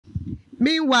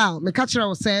Meanwhile, me catcher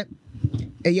will say,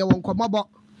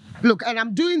 look, and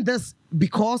I'm doing this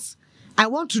because I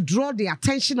want to draw the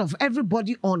attention of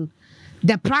everybody on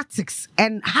the practice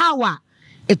and how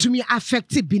it to me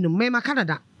affected Binum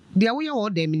Canada. The way all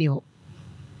them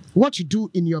what you do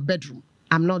in your bedroom,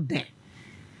 I'm not there.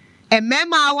 And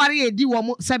mema worry di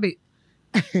womo sabe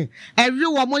every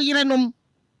womo yerenom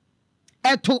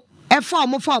eto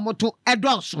efa to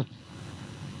edoso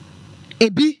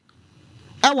ebi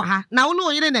ewa ha na wo no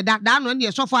yere ne da no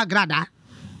ne so for Agradaa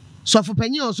so for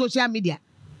panyi on social media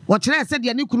what kire say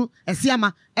de ne kunu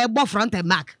esiama ebo front and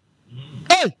back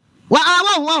hey wa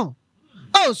oh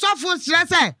so for kire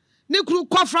say ne kunu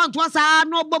ko front was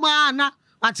no boma na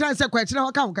what kire say kwa kire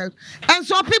ho and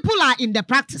so people are in the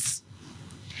practice.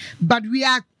 But we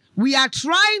are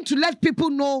trying to let people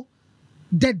know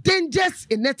the dangers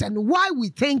in it and why we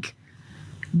think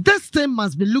this thing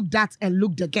must be looked at and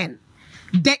looked again.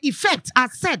 The effect,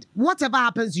 as said, whatever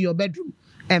happens in your bedroom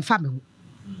and family.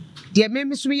 Dear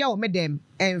Miss Mia or Madam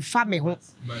and family.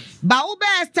 But Ube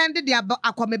extended the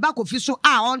Akwamebak official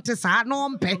on Tessa,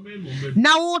 no pay.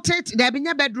 Now, take there in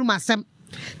your bedroom as some.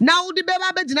 Now the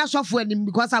baby did not software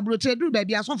because I brought you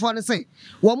baby as for the say.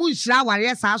 Woman shower,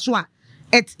 yes, Aswa.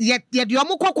 Yet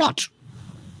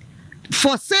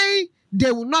for saying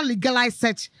they will not legalize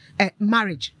such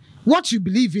marriage. What you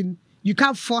believe in, you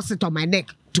can't force it on my neck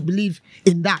to believe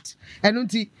in that. And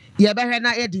until you better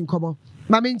not adding come.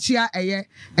 Maminchia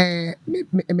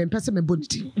me person me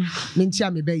bonity.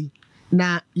 Minchia me bay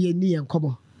na ye ni and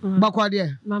come. Bakwa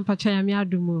dear. Man pachaya mi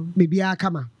adumo. Maybe I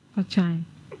come. Pachaya.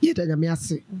 Yet I may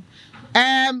say.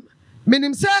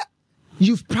 Meaning sir,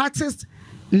 you've practiced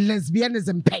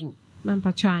lesbianism pain. Man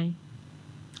pachai.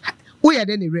 We are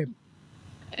any rem.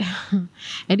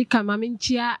 Edika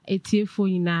maminchia etiefo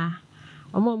ina.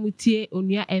 Omo mutie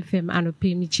Onua FM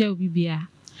anope mi che obibia.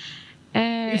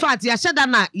 In fact, ya shada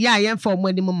na ya yen for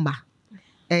money mumba.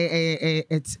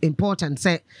 It's important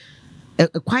say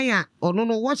kwanya or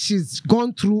no what she's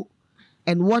gone through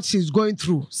and what she's going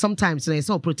through. Sometimes they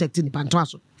so protecting the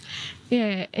pantwaso.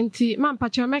 Yeah, enti man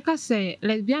pacha meka say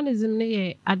lesbianism ne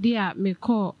ye ade a me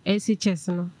call SHS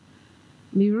no.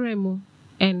 Me remo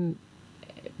and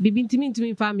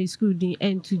bibintimi family school din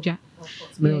entuja.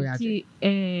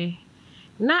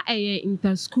 Na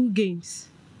inter school games.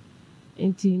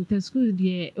 Inter school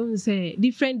dey on say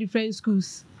different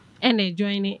schools and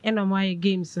joining and my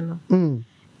games no.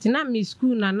 Tina me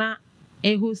school na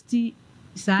hosty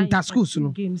inter schools no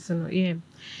games no. Yeah.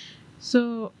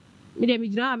 So me dey me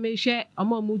jina me hwe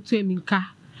omo mutu eminka.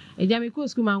 Eja me ko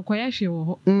school man koya hwe wo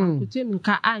ho. Kutu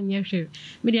eminka anye hwe.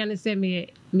 Me dey say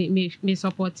me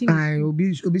supporting.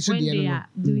 Obi so dey no.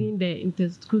 Doing the inter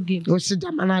school games. O se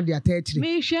jamana dey attach.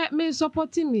 Me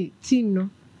supporting me team no.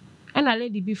 And a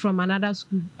lady be from another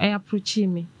school. I approach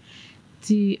me.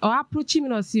 Approach me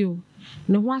no see o.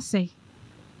 No one say.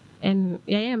 And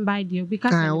yeah am by deal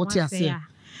because what you say.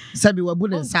 Sabi we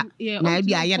bunen sa na e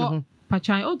bia ye no ho.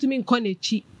 Pachan o to me nko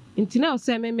nechi. Nti na o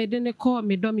say me de ne call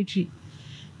me dormitory.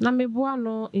 Na me boa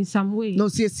no in some way. No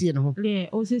see no ho. Yeah,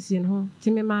 o see no ho.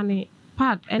 Ti me man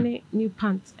pad any new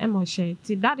pants e mo share.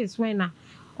 Ti that is when na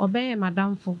obey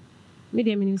madam for. Me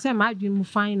de me say my dream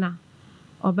fine na.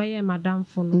 Obey madam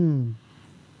for no.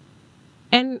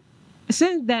 And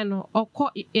since then oko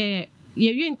ye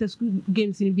inter school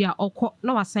games in bia oko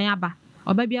na wasan aba.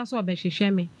 Oba bia so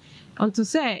obehwehwe me. Unto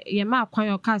say ye ma kwan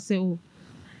your car say oh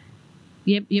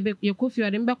ye kofi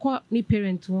or dem be call ni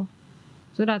parent wo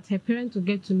so that her parent will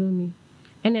get to know me.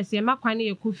 And as ye ma kwan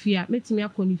ye kofi a metimi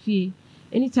akoni fie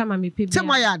anytime I me pay. Tell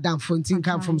my adam fontin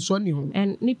come from Sony home.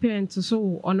 And ni parent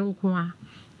so ono nko a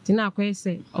tina akoy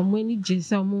say omo ani je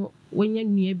say omo wanya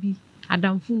nua bi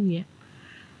adamfo nua.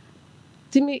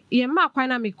 Timi ye ma kwan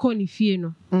na me call ni fie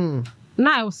no.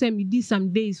 Now I will say me did some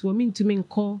days for me to me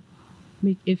call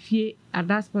me a fee at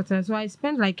that spot. So I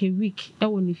spent like a week. I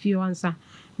won't if you answer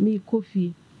me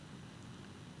coffee.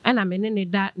 And I'm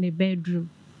in that in the bedroom.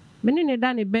 Men in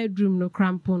that bedroom no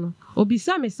crampono. Or be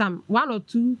some one or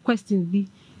two questions be.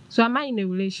 So am I in a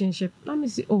relationship? Let me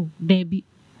see. Oh, Debbie.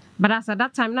 But as at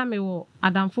that time, na me wo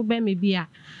Adam for be maybe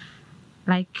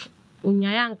like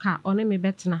unyayanka or me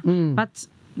better. But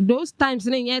those times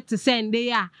then yet to send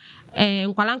they are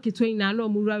nkwalanke to na no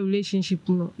mura relationship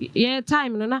no yeah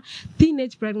time no na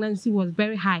teenage pregnancy was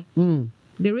very high.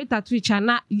 The rate at which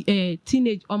na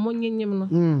teenage omonyenyem no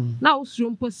na usuro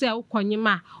mpo say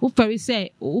ukonyema u feri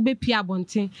say u be pia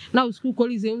bonten na school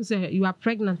colleagues say you are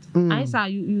pregnant. I say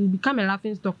you become a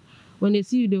laughing stock. When they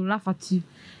see you they will laugh at you.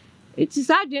 It is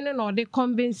hard you know they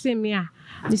convince me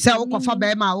say ukofa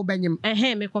be ma u benyem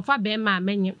me kofa be ma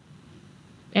menyem.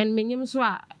 And menyem so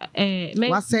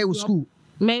what say school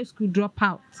my school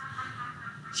dropout.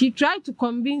 She tried to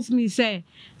convince me, say,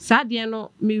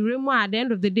 Sadiano, me remo at the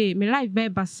end of the day, me life be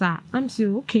basa. I'm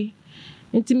saying, okay.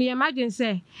 And to me, imagine,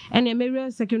 say, and a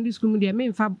real secondary school, me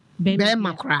main fa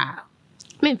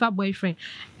boyfriend.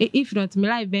 If not, me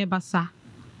life be basa.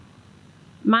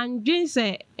 Man, Jane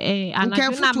say, and I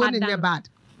don't know bad.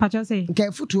 Pacha say,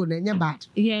 careful to an bad.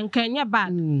 Yeah, and Kenya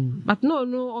bad. But no,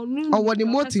 what the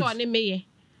motive?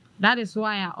 That is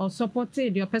why I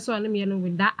supported your person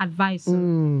with that advice.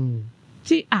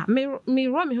 See, me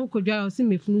Romy who could just see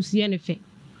me funu see anything.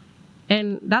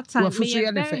 And that time, me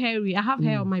very hairy. I have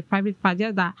hair on my private part.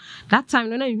 Just that time,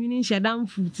 when I winning sheldon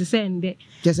food to send it.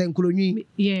 Just in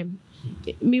yeah.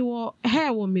 Me wo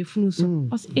hair wo me funu so.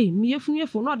 Me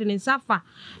funu not in safa.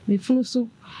 Me funu so.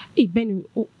 Benny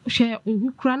share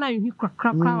you crana you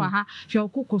crack wa ha. Share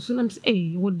cocoa so na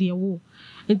me what dear wo.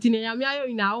 Enti na me ayo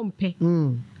ina o mpe.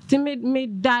 Ti me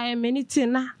die many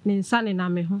na ne nsa ne na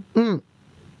me ho.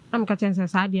 I'm catching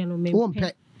say no me.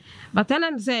 But then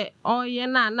I say, oh yeah,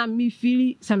 na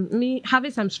me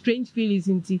having some strange feelings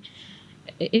into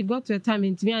it got to a time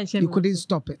into me and she you couldn't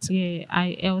stop it. Yeah,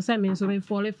 I also mean so me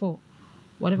falling for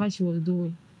whatever she was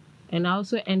doing. And I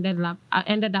also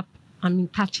ended up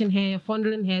touching her,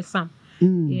 fondling her some.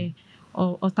 Yeah.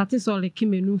 Or started all the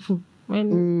kimenufu.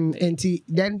 When and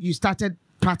then you started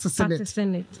practicing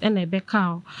it and a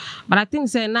becow. But I think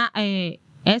say na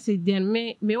then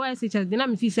me why say then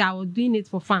I feel say I was doing it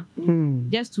for fun.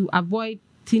 Just to avoid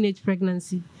teenage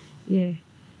pregnancy. Yeah.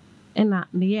 And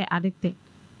me addicted.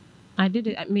 I did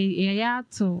it me year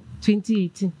to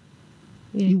 2018.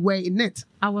 Yeah. You were in it.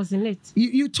 I was in it.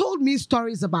 You told me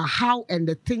stories about how and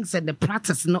the things and the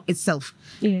practice not itself.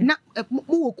 Yeah.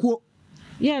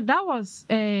 Yeah, that was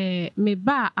me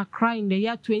ba Accra in the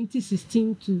year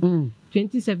 2016 to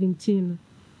 2017.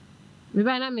 Me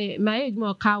ba na my age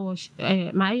more car wash.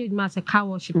 My age mas a car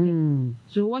wash.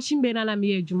 So washing be na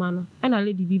me age man no. And a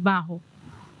lady be ba ho.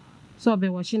 So be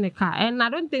washing the car. And I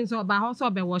don't think so about how so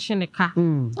be washing the car.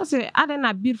 I say I then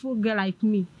a beautiful girl like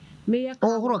me. Me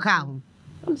car.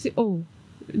 I'm say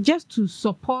just to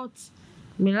support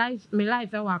my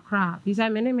life our crowd. Because I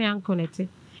me me unconnected.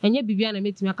 And yet bibia na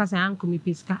metimi aka say anko me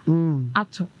peska.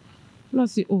 Ato. No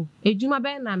say ejuma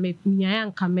be na me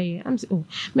nya anka me. I'm say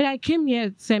me I came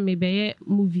here say me be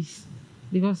movies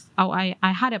because I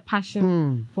had a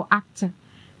passion for acting.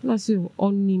 No say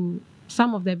on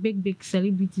some of the big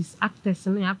celebrities, actors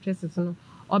and actresses no.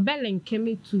 Obelen came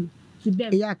me to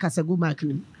them. Yeah, kasagu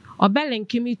maknim. Obelen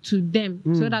came me to them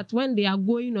so that when they are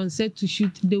going on set to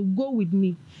shoot, they'll go with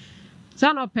me.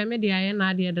 So no permit the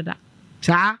ayena the other.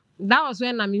 That was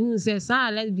when I mean say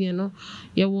lesbian no.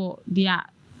 You were their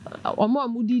omo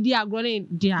mudi dia growing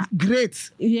dia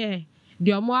great. Yeah.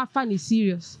 The omo funny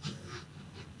serious.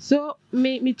 So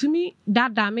me to me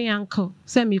that me uncle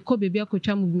say me ko baby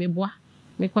akotwa mu me boa.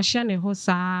 Me kwahye ne ho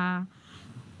saa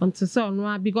until so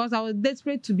Onua because I was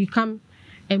desperate to become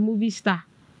a movie star.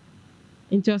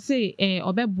 Until say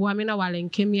obeboa me na wale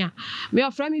nkemia. Me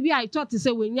ofra me bi I thought to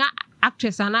say wenya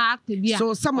actress and actor bia.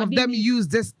 So some of them use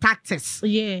this tactics.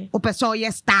 Yeah. Opeso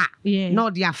yes star. Yeah. No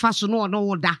their fashion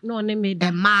no da. No ne me da.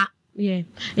 Emma. Yeah.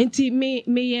 Enti me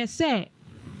yes say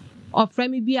ofra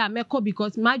me bia meko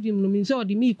because my dream no mean so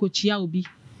the me kochia obi.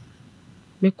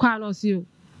 Me kwa no see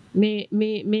me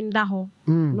nda ho.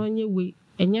 No nye we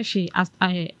enye hwe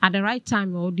at the right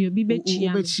time or the obi be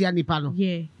chia nipa no.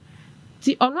 Yeah.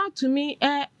 See, Onua to me,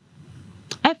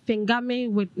 finger me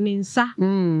with Ninsa.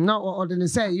 No, or didn't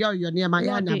say you're near my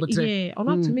yeah,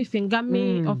 Onua to me finger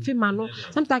me or Fimano.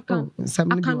 Sometimes I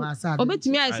can. Obey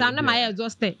me, I say, "No, my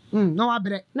exhausted." No, I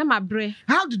bre. No, my bre.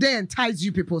 How do they entice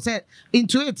you people? Say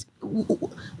into it.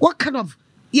 What kind of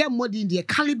the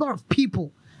caliber of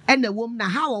people and the woman?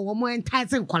 How a woman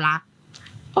enticing kola?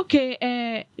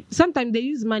 Okay, sometimes they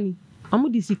use money.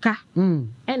 Amudisika and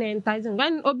enticing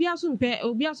when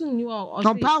obiasun knew or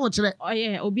power chere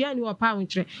yeah obia knew or power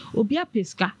chere obia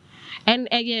pesca and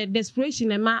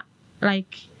desperation ema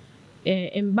like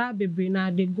emba bebre na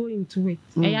they go into it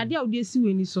ya dia odi esi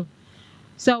weni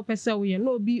so person we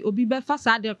no obi be fa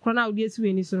sa de krona odi esi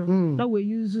weni so no we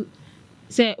use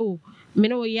say me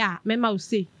no ya me ma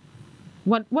say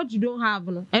what you don't have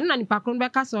no and na nipa kron be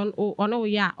ka so no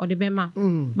ya or the be ma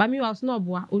but me was no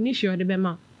boa oni hwe or the be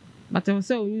ma. But I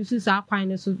also use our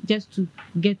kindness just to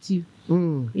get you.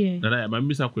 Yeah. Now, I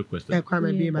miss a quick question.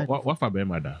 What for bear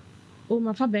mother? Oh,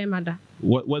 my for bear mother.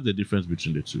 What's the difference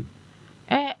between the two?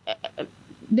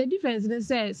 The difference is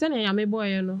say, sending a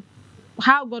boy, you know,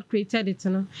 how God created it,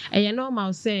 you know, and you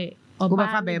know, say,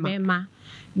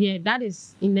 yeah, that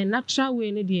is in the natural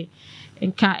way,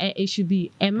 it should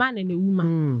be a man and a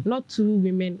woman, not 2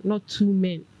 women, not 2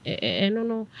 men.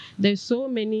 No, there's so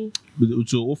many.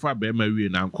 So offer Bema we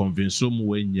and I'm convinced some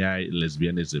when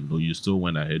lesbianism, no, you still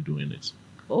went ahead doing it.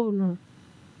 Oh no.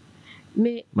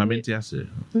 Me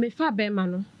fa Bema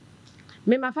no.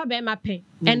 Me ma fa Bema pen.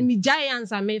 And me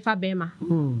giants are me fa Bema.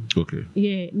 Okay.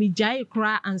 Yeah, me jai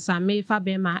cry answer me fa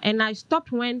Bema. And I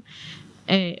stopped when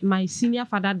my senior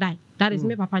father died. That is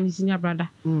me papa and senior brother.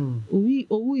 We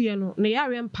you know, ne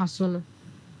yare mpaso no.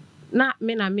 Na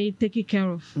me take care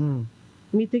of.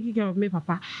 Me taking care of me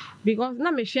papa because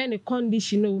now me share a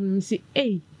condition me say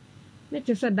hey let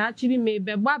us say that actually me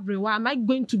be why am I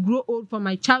going to grow old for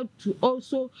my child to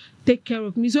also take care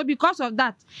of me? So because of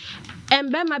that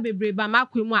and be my baby ba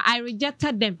makwemu I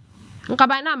rejected them nka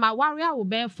by now my warrior will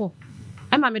bear for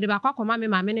and me de ba kwa koma me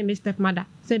mama and my stepmother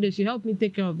said they should help me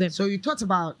take care of them. So you thought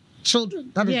about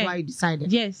children, that is why you decided.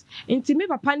 Yes, into me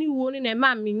papa ni wo ni na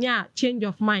ma me nya change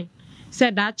of mind.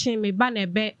 Said that change me ban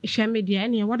ebe share media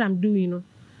and what I'm doing, you know.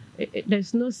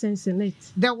 There's no sense in it.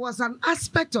 There was an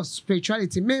aspect of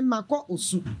spirituality. Me mako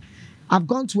osu. I've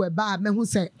gone to a bar. Me who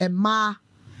say a ma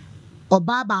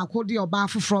oba ba akodi oba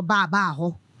fufro ba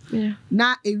ho. Yeah.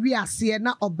 Na ewi ase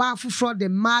na oba fufro de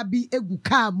ma bi egu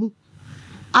ka mu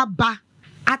aba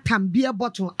atambie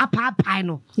bottle apa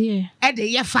no. Yeah. E de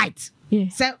ye fight. Yeah.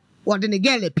 Say what the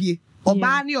girl pie.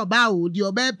 Oba ni oba o di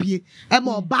oba pie. E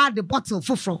ma oba the bottle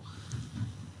fufro.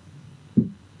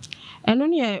 And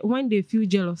only when they feel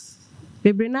jealous,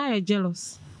 baby now are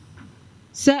jealous.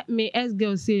 Say me as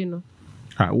girl say no.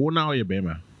 Who now you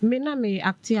Bema? Me na me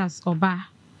act as oba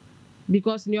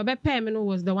because your bepe me no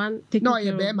was the one taking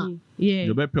care of me. Yeah.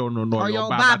 Your bepe no or your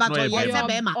baba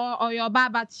or your baba,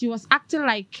 but she was acting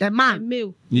like a man, a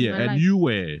male. Yeah, and you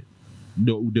were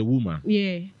the woman.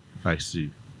 Yeah. I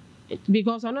see.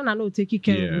 Because I know taking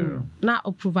care of me. Now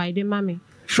providing mommy.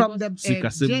 From the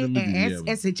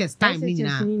SHS time,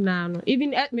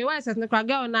 even my wife says, "No,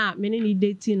 girl, now me need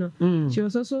dating." She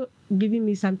was also giving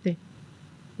me something.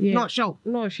 Yeah. Not show.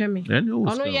 No, show me. Oh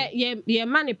no, yeah,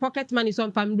 money, pocket money,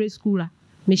 some primary school.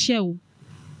 Me share.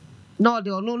 No,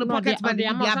 they no pocket money.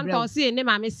 Sometimes say name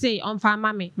I say on farm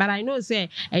mommy, but I know say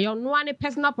you no any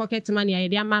personal pocket money. I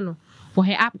dear man for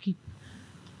her upkeep.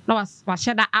 No was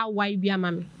share that out why be a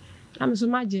mommy. I'm so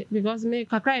magic because me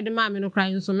cry the mommy no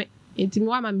crying so me. I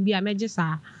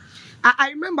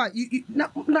remember you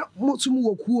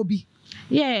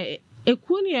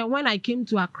yeah, when I came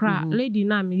to Accra, lady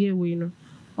na me here we know.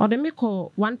 Or they make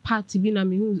one party be na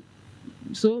me who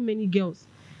so many girls,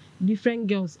 different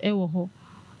girls and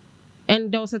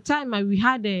there was a time we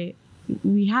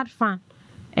had fun.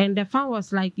 And the fun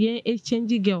was like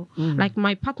exchanging girl. Like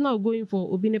my partner was going for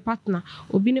Obine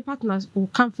partners will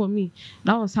come for me.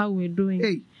 That was how we were doing.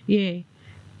 Hey. Yeah.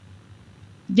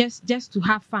 Just to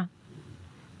have fun.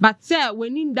 But say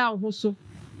when in down also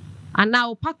and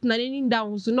now partner in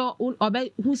down also no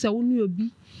who say unu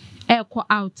obi e ko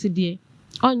out there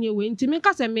on your way into me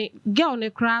cause me girl ne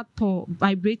cry to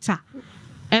vibrator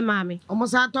mommy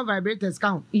almost auto vibrators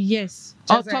count. Yes,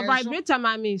 auto vibrator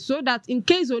mommy so that in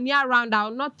case when you around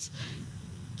I'll not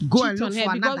go and look for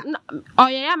another. Oh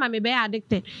yeah, mommy be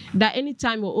addicted that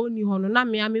anytime we only hono na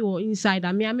me or inside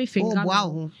and me finger. Oh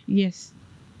wow. Yes.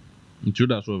 You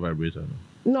that's what vibrator.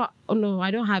 No,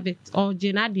 I don't have it. Or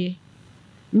Jenadie.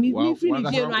 Me free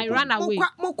I ran away.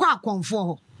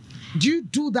 Do you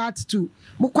do that too?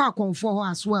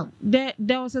 As well. There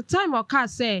was a time I can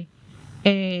say,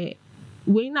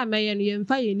 when I may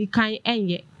and any kind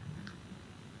and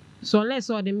so unless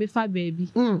or the me baby.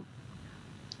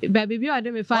 Baby, I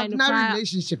didn't find no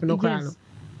relationship, no cry.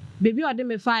 Baby, I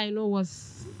didn't find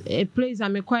was a place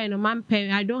I'm acquiring a man pay.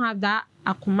 I don't have that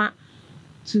akuma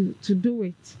to do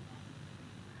it.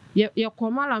 Your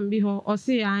command be or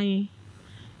say I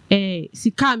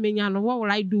sika menya no what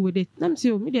will I do with it? Let me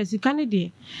see me there sika ne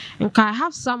there. And I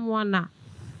have someone now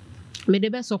me the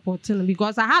best supporting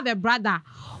because I have a brother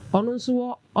on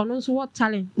also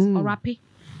talent or rapping.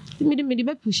 Me the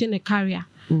be pushing a career.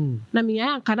 Na me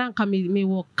anka me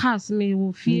wo cars me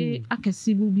wo fie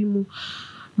akasi bi mu.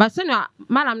 But say no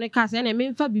madam ne cars na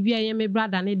me mfa bibia ye me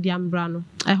brother ne diambra no.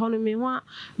 I hono me want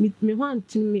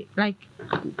me like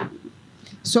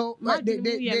so they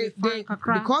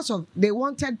because of they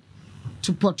wanted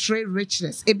to portray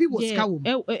richness. Ebi was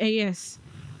yes.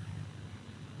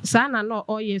 Sana no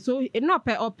yes. So no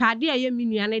pe opade ye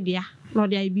minua ne dia. No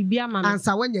dia bibia ma.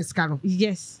 Answer when you scan.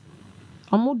 Yes.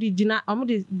 Omudi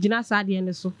jina sade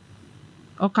ne so.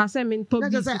 Okase me to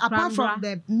be apart from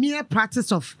the mere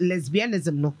practice of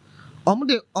lesbianism no.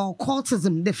 Omude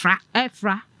occultism de fra.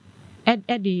 Efra.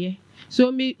 Eddie.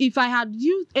 So if I had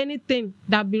used anything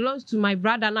that belongs to my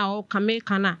brother now or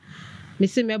Kamekana, me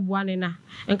say me buane na.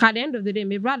 And at the end of the day,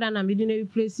 my brother na me didn't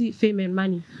replace fame and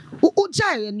money.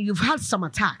 Ujai, and you've had some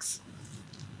attacks.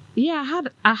 Yeah,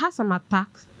 I had some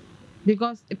attacks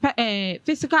because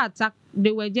physical attack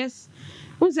they were just.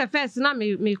 Who's the first? Na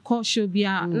me call show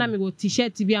bia na me go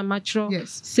t-shirt bia matro.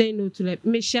 Yes. Say no to let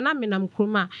me shena me nam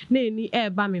kroma na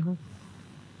eni ba me ho.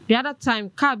 The other time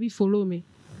car be follow me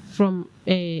from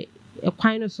a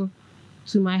so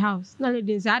to my house. Now they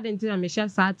didn't say I didn't tell me share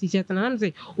that t-shirt and I'm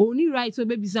say only right so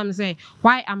baby some say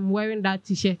why I'm wearing that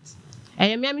t-shirt.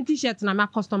 Me t-shirt na ma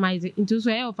customize it into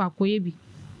so of akoyebi.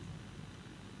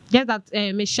 Just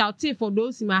that me shouting for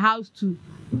those in my house to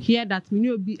hear that me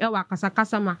no be ewa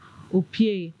kasa ma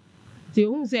opie. They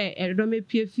who say do me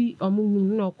pie fi omu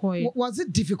no koy. Was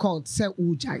it difficult say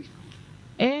ujai?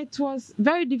 It was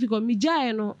very difficult. Me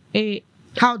jai no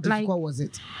how difficult was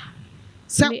it?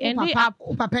 Say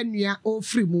papa nua o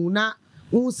free mu na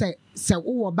who say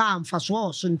wo ba amfaso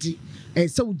o so nti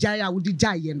say ujai a wo di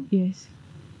jai no. Yes.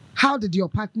 How did your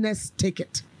partners take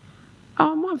it?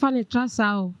 Man funny trust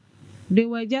how they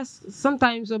were just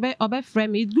sometimes obe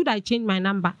friend me. It's good I change my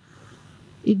number.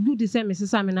 It's good to say my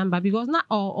sister my number because now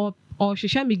or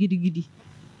shesha me gidi.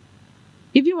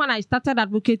 Even when I started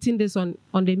advocating this on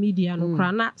the media, no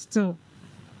crana still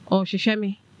or shesha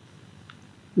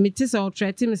me tis or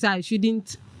threaten me say I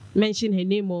shouldn't mention her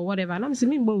name or whatever. And I'm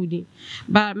saying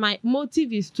but my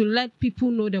motive is to let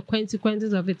people know the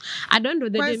consequences of it. I don't know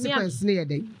the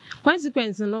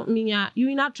consequence no mean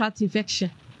urinary tract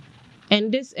infection.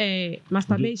 And this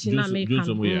masturbation I make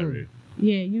yeah,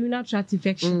 urinary tract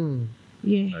infection.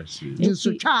 Yeah. I see.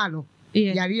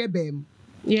 Yeah. Yare bem.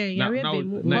 Yeah,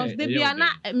 because they be na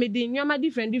me dey nyoma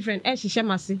different hyehyɛ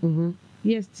mase.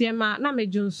 Yes, tiema na me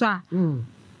junso a.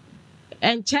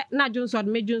 And check na junso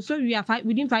me junso we are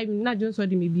within 5 minutes na junso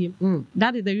de me biem.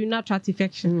 That is the urinary tract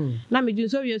infection. Na me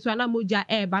junso we so na moja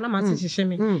ba na mase hyehyɛ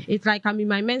me. It's like I'm in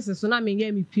my menses so na me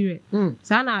get me period.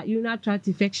 So na urinary tract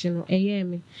infection no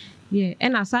me. Yeah,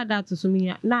 and aside that so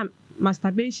me na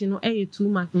masturbation no too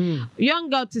much. Young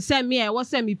girl to say me was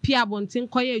say me pia bontin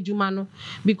koye adwuma no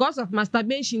because of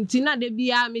masturbation tina de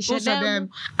bia me shedem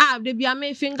de bia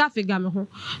me finger me ho.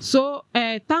 So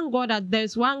thank God that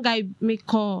there's one guy me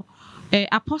call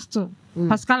Apostle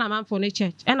Pascal Aman for the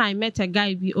church and I met a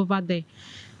guy be over there.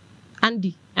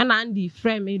 Andy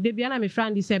friend me de bia na me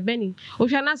friend he said Benny o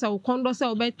hwa na say o kondo say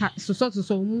o beta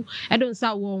so mu e don say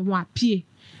wo ho apie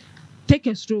take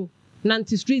a stroll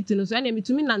Nanti street no so ene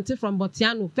mitumi nante from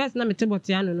Botiano first na mete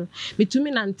Botiano no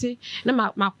mitumi nante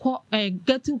na ma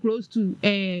getting close to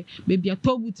baby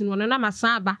atobut no na ma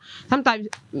saba sometimes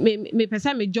me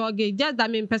person me jog just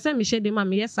that me person me share dem ma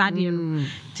me yes ade no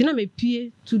ti na me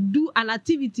pie to do an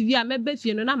activity via me be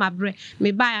fie no na ma bre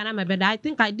me buy na me bed. I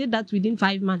think I did that within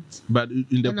 5 months. But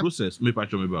in the process me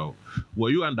patch me about were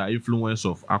you under influence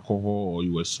of alcohol or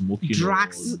you were smoking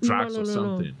drugs or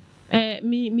something?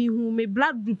 Me who me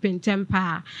blood group in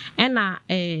temper and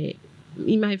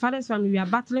in my father's family we are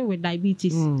battling with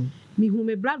diabetes. Me who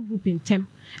me blood group in temp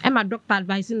and my doctor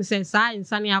advised me says I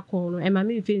insane alcohol and my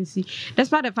main fancy.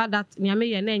 Despite the fact that me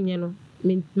no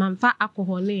manfa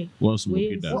alcohol ne.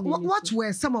 What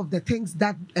were some of the things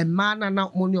that a man and now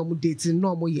money on dating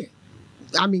normal year?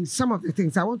 I mean some of the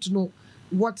things I want to know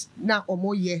what now or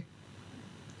more year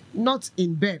not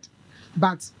in bed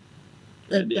but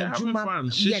having fun.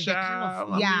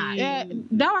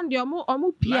 That one the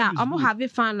omu pia omu have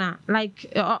fun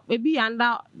like maybe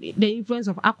under the influence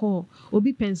of alcohol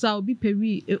obi pensa obi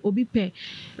peri obi pe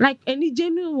like any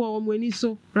genuine wo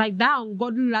so like that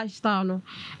ungodly lifestyle no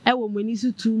e wo mani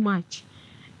so too much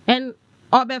and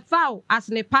obefa as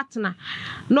a partner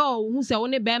no who say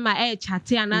one be ma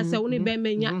chat and say one be ma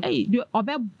nya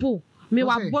obebo me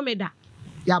wa bomeda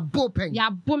ya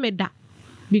bomeda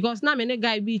because na me ne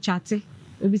guy be chatting.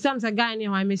 Obi some say guy ni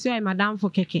why me say madam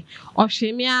for keke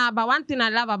ohwemia but one thing I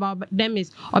love about them is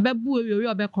obebu we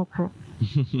obekokro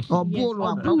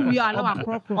obu we are no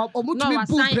akrokro omutumi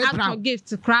bu prepra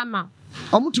gift krama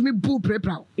omutumi bu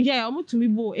prepra yeah omutumi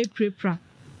bu prepra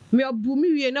me obu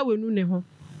mi we na wenu ne ho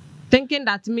thinking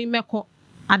that me meko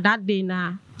at that day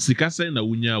na sika say na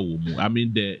wunya wo mu I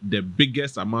mean the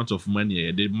biggest amount of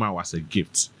money the man was a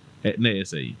gift na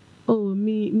say oh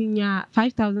me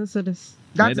 5,000 cedis.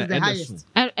 That is the highest.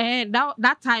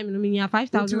 That time, me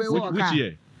 5,000. Which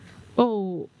year?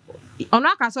 Oh,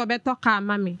 Onua kaso beto ka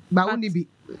mami. But only be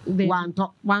one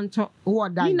talk.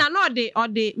 What that? Nina no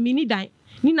de mini dine.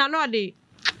 Nina no de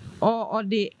or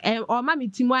mami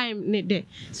timo ne de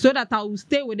so that I will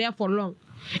stay with there for long.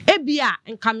 Ebia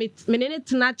and commit menene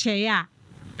tena chair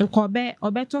nkobe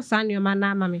obeto san nneoma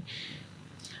na ama me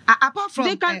apart from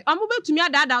they can amubetumi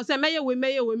adada say meye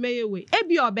we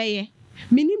ebi obeye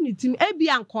minim ni tim ebi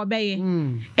anka obeye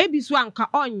ebi so anka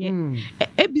onye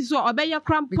ebi so obeye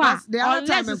krampo a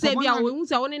unless say bia we hu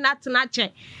say woni na tena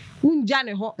che unja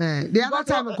ne ho the other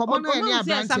time common no any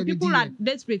branch some people are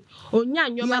desperate onya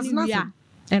nyoma ni bia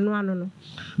eno ano no.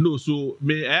 No, so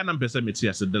me I am person me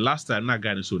tia said the last time na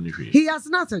guy so ni he has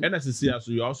nothing. And as you see, so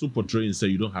you also portraying say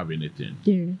you don't have anything.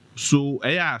 Yeah. So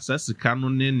assess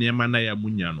canon nema na ya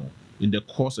munya no in the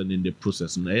course and in the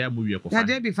process na ya mu we ko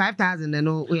there be 5,000 and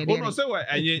no we there. Oh no, say what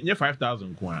and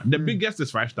 5,000 kwa. The biggest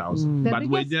is 5,000. But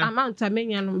when amount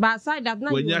amenya no but aside that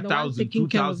now you 1,000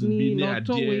 2,000 be not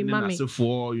way mommy.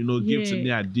 For gifts in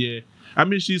there dear. I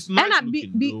mean, she's nice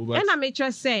looking, though, and I make sure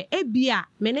say, Ebia,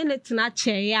 menene tina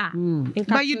chair.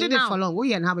 But you did it for long.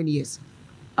 We and how many years?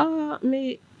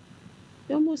 Me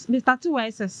almost me started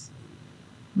YSS.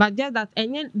 But just that,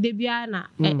 and yet Debiana,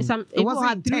 some it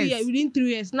was 3 years, within 3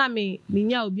 years. Now me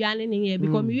nya obiane ni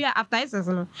because me after SS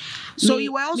no. So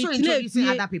you were also introducing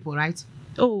other people, right?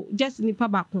 Oh, just nipa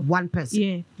back one person.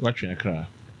 Yeah. Watch your cry.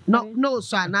 No,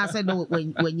 so I said no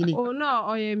when you need. Oh no,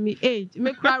 oh me age.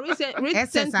 Me cry recently me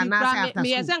yes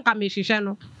nka me hwehwe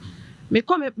no. Me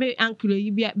come me uncle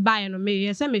yi bi buy no me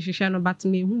yes me hwehwe no but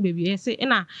me hu baby yes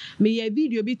na me ya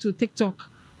video bi to TikTok.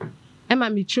 Emma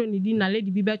me throw ni di na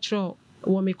lady bi be throw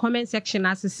wo me comment section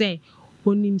as say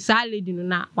onim sa lady no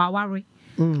na waware.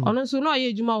 Ono so no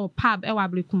ye adwuma wo pub e wa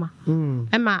blekuma.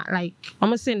 Emma like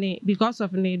almost say because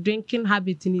of ne drinking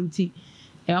habit ni nti.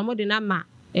 Omo de na ma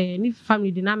ni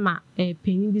family dinama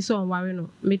penny bi so worry no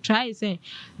me try say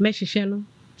me hwehwe no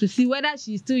to see whether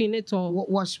she's still in it or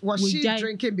was she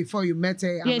drinking before you met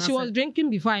her? Yeah, she was drinking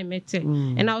before I met her.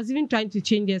 And I was even trying to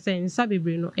change her saying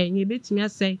sabebre no enye betimi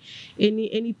say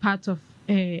any part of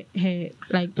her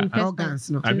like organs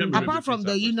no. Apart from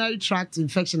the urinary tract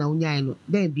infection no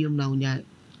then biom na unya.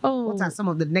 What are some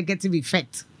of the negative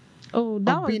effects? Oh,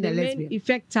 that was the main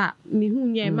effect. Me who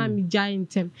nye ma me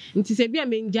giant. Nti se bia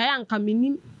me giant anka me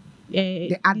nim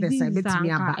the other side betimi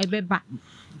aba.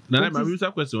 Now my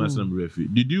real question was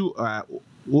Brefo. Did you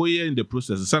in the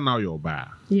process so now you're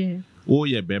bar? Yeah. Oh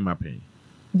yeah, be my pain.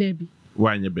 Baby.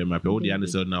 Why you be my pain? Oh the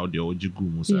answer now the ojigu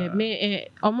mu sa. Yeah, me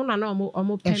omo na no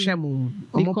omo pen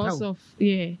because of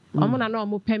omo na no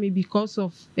omo pen me because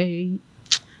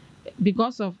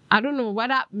of I don't know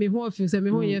whether me who feel say me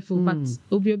who you feel but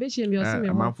obi obehye me say me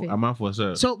who feel. I'm for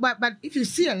sir. So but if you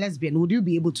see a lesbian would you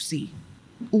be able to see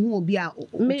who will be a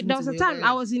there was a time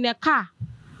I was in a car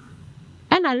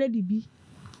and a lady be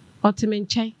otimen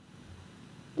chai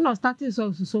no started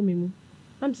so me mu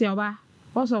I'm say oba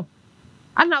what's up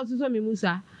and now so me mu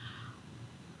sir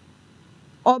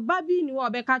oba bi ni wo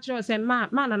be catch us say man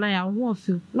na ya who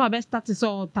feel no be started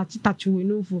so touch we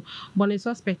no fu but a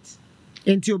suspect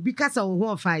enti obi kasa wo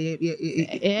ho fa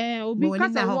obi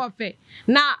kasa wo fa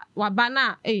na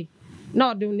wabana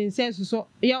no the sense so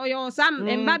your some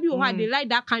mba bi wo they like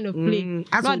that kind of play no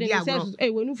the sense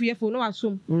we no fear for no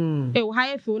assume we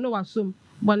high for no assume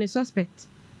but a suspect.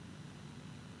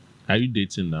 Are you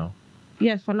dating now?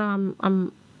 Yes, for now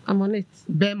I'm on it.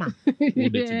 Bema.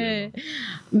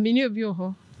 Mini obi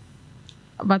ho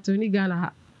but only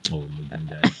Ghana. Oh my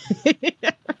God.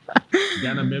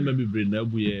 Ghana member be bring na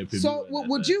buye. So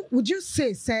would you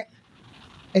say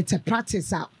it's a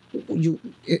practice you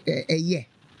a year?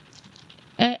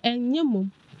 Enye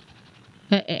mum.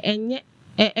 Enye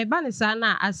eba ne sa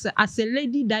na as a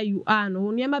lady that you are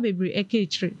no niema bebre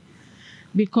ekechire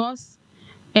because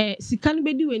sika no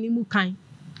bedi weni mu kan.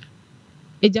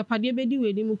 Ejapade bedi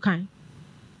weni mu kan.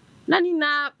 Na ni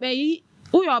na yi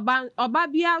uyo oba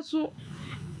bia so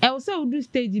I will say we do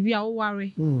stage be a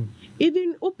worry.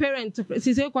 Even o parent,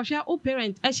 si say kwahwe o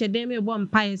parent e hye dem e bo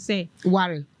mpae say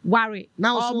worry.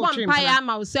 Now so mpae am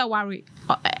I will say worry.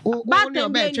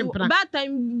 Bad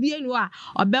time be enu a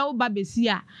obe wo ba besi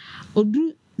a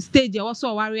odu stage e wo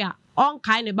so worry a on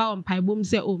kai ne ba mpae bom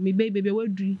say oh me baby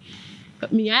waduri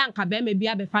me yan ka be me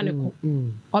bia be fa ne ko.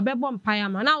 Obe bo mpae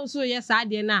am now so yes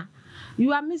ade na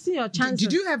you are missing your chance.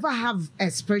 Did you ever have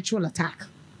a spiritual attack?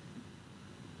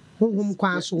 Home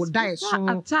so die so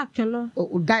attack no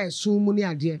die so muni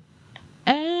ade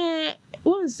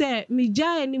won say me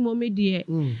jai any moment there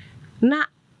na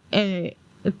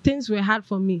things were hard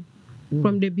for me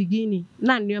from the beginning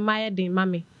na nneoma den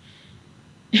mame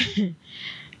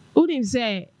unim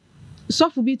say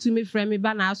so for be to me friend me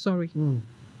ba na sorry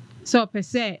so per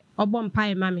se obo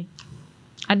mpai mame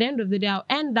at the end of the day I'll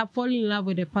end up falling in love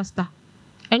with the pastor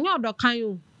and you do kan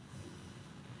you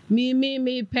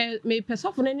me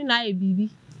person any na bibi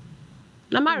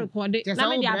na ma record na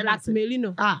me dey blackmail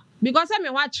no because me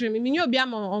watch me nyo bia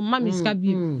on ma me ska bi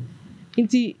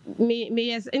nti me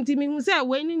yes nti me hu say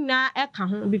we ni na e ka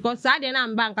ho because sa de na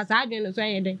mba nka sa adwen no so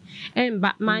yede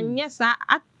emba manye sa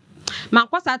man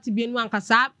kwasa ti bi enu anka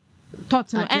sa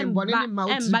tot no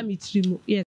emba me trimu yes